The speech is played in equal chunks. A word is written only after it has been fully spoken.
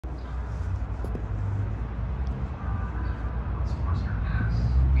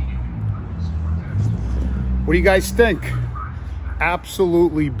What do you guys think?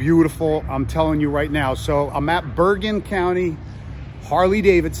 Absolutely beautiful, I'm telling you right now. So I'm at Bergen County, Harley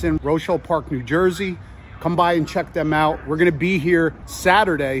Davidson, Rochelle Park, New Jersey. Come by and check them out. We're gonna be here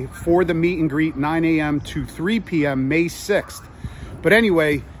Saturday for the meet and greet, 9 a.m. to 3 p.m., May 6th. But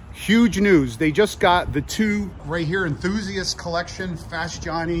anyway, huge news. They just got the two right here, Enthusiast Collection, Fast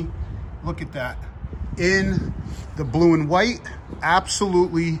Johnnie. Look at that. In the blue and white,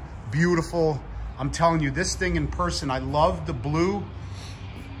 absolutely beautiful. I'm telling you, this thing in person, I love the blue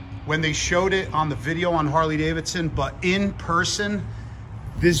when they showed it on the video on Harley Davidson, but in person,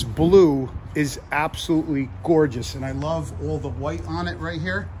 this blue is absolutely gorgeous. And I love all the white on it right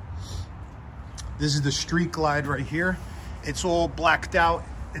here. This is the Street Glide right here. It's all blacked out.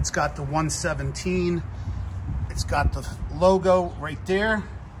 It's got the 117. It's got the logo right there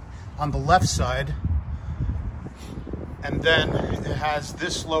on the left side. And then it has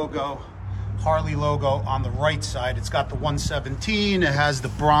this logo, Harley logo, on the right side. It's got the 117. It has the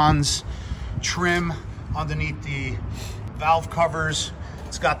bronze trim underneath the valve covers.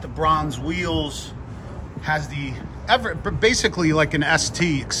 It's got the bronze wheels. Has the basically like an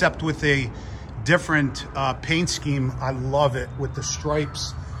ST, except with a different paint scheme. I love it with the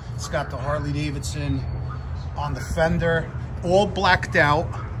stripes. It's got the Harley Davidson on the fender, all blacked out,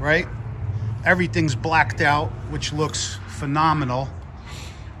 right? Everything's blacked out, which looks phenomenal.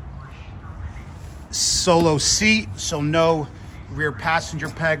 Solo seat, so no rear passenger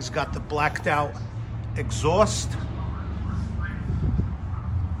pegs. Got the blacked out exhaust.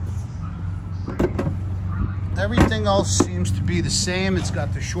 Everything else seems to be the same. It's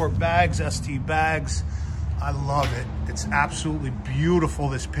got the short bags, ST bags. I love it. It's absolutely beautiful,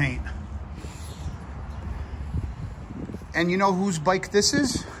 this paint. And you know whose bike this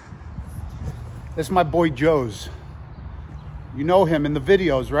is? This is my boy Joe's. You know him in the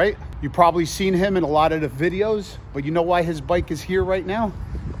videos, right? You've probably seen him in a lot of the videos, but you know why his bike is here right now?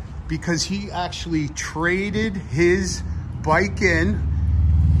 Because he actually traded his bike in.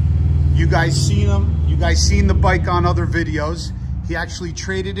 You guys seen him. You guys seen the bike on other videos. He actually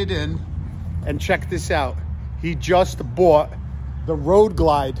traded it in. And check this out. He just bought the Road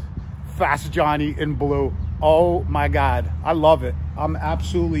Glide Fast Johnnie in blue. Oh my God, I love it. I'm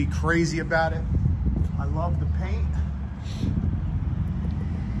absolutely crazy about it. I love the paint.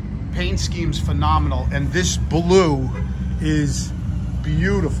 Paint scheme's phenomenal. And this blue is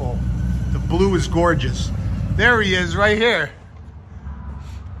beautiful. The blue is gorgeous. There he is right here.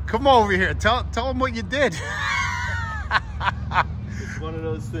 Come over here. Tell him what you did. It's one of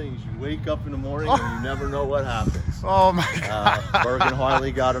those things. You wake up in the morning and you never know what happens. Oh my God. Bergen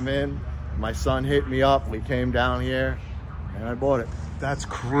Harley got him in. My son hit me up. We came down here and I bought it. That's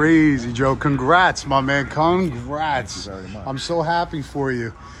crazy, Joe. Congrats, my man. Congrats. Thank you very much. I'm so happy for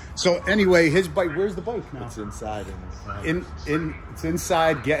you. So anyway, his bike, where's the bike now? It's inside. It's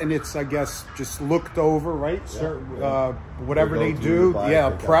inside, getting its, I guess, just looked over, right? Yeah. Whatever they do,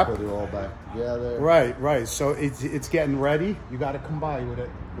 prep. Put it all back together. Right. So it's getting ready. You got to come by with it.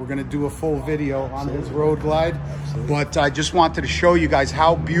 We're gonna do a full video on his Road Glide. Absolutely. But I just wanted to show you guys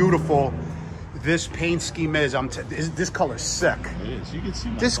how beautiful this paint scheme is. This color's sick. It is. You can see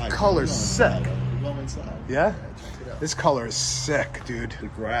my this bike. color's sick. Go inside. Yeah? Check it out. This color is sick, dude. The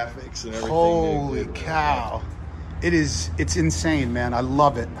graphics and everything. Holy cow. It's insane, man. I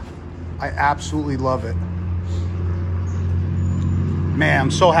love it. I absolutely love it. Man,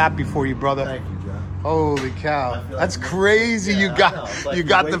 I'm so happy for you, brother. Thank you, John. Holy cow. That's crazy. Yeah, you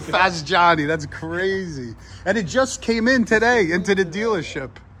got the Fast Johnnie. That's crazy. And it just came in today into the dealership.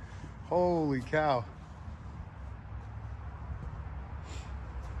 Holy cow.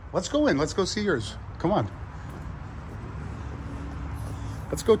 Let's go in. Let's go see yours. Come on.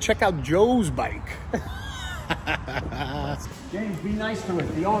 Let's go check out Joe's bike. James, be nice to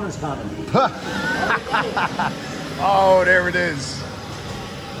it. The owner's coming. Oh, there it is.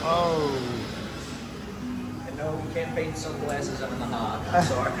 Oh. And no, we can't paint sunglasses up in the hog. I'm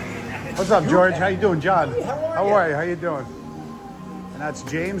sorry. What's up, George? How you doing, John? Hey, how are you? How you doing? And that's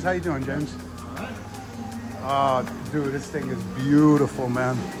James. How you doing, James? Oh, dude, this thing is beautiful,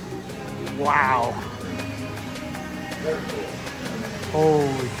 man. Wow.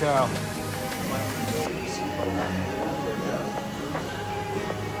 Holy cow.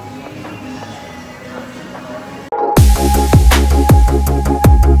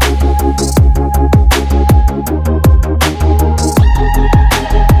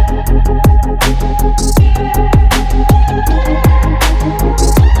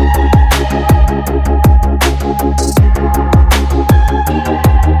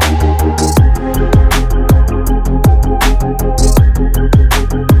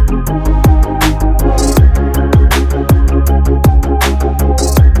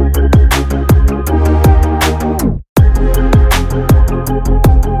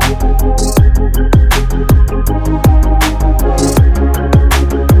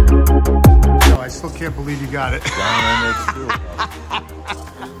 got it. Down in its school.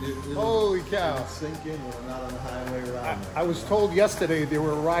 Holy cow. Sink in when I'm not on the highway without me. I was told yesterday they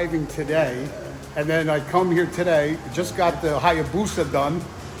were arriving today, and then I come here today, just got the Hayabusa done,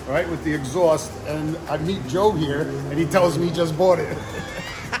 right, with the exhaust, and I meet Joe here, and he tells me he just bought it.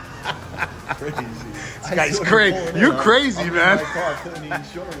 Crazy. This guy's crazy. You're crazy, man. My car, putting the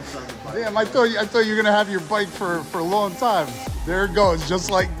insurance on the bike. Damn, I thought you were gonna have your bike for a long time. There it goes,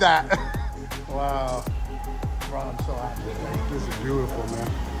 just like that. Wow. Bro, I'm so happy. This is beautiful, man.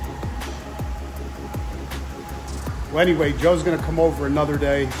 Well, anyway, Joe's gonna come over another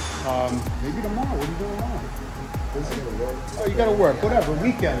day. Maybe tomorrow. What are you doing tomorrow? Oh, you gotta work. Whatever.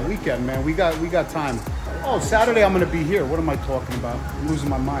 Weekend, man. We got time. Oh, Saturday I'm gonna be here. What am I talking about? I'm losing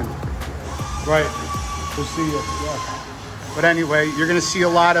my mind. Right. We'll see you. Yeah. But anyway, you're gonna see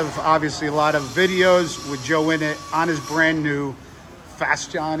obviously a lot of videos with Joe in it on his brand new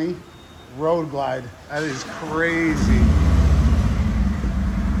Fast Johnnie Road Glide. That is crazy.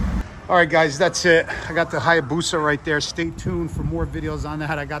 All right, guys, that's it. I got the Hayabusa right there. Stay tuned for more videos on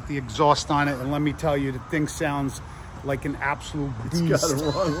that. I got the exhaust on it, and let me tell you, the thing sounds like an absolute beast.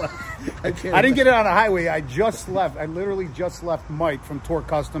 I didn't get it on the highway. I just left. I literally just left Mike from Torque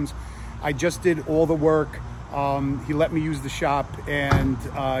Customs. I just did all the work. He let me use the shop, and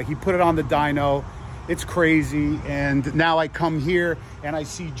he put it on the dyno. It's crazy. And now I come here and I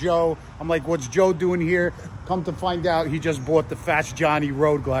see Joe. I'm like, what's Joe doing here? Come to find out, he just bought the Fast Johnnie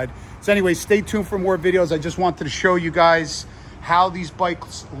Road Glide. So anyway, stay tuned for more videos. I just wanted to show you guys how these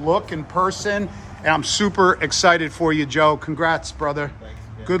bikes look in person. And I'm super excited for you, Joe. Congrats, brother. Thanks,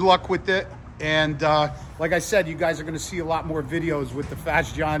 good luck with it. And like I said, you guys are going to see a lot more videos with the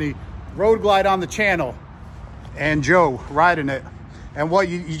Fast Johnnie Road Glide on the channel. And Joe riding it. And what,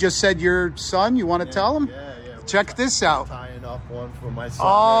 you just said your son, you want to tell him? Yeah. Check this out. Tying up one for my son.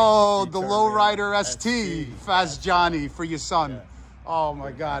 Oh, the Lowrider ST Fast Johnnie for your son. Yeah. Oh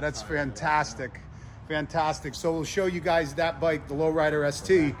my God, that's fantastic. Fantastic. So we'll show you guys that bike, the Lowrider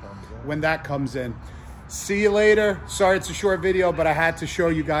ST, when that comes in. See you later. Sorry it's a short video, but I had to show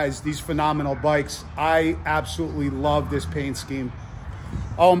you guys these phenomenal bikes. I absolutely love this paint scheme.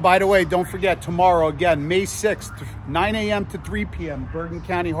 Oh, and by the way, don't forget, tomorrow, again, May 6th, 9 a.m. to 3 p.m., Bergen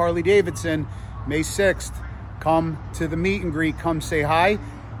County Harley Davidson, May 6th. Come to the meet and greet, come say hi.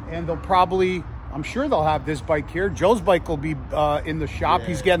 And they'll probably, I'm sure they'll have this bike here. Joe's bike will be in the shop. Yeah,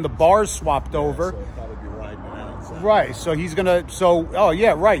 he's getting the bars swapped over. So he'll probably be riding it outside. Right, so he's gonna, oh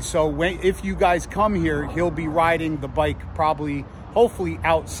yeah, right. So if you guys come here, he'll be riding the bike probably, hopefully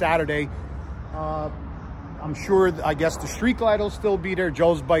out Saturday. I'm sure, I guess the Street Glide will still be there.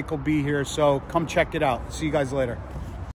 Joe's bike will be here, so come check it out. See you guys later.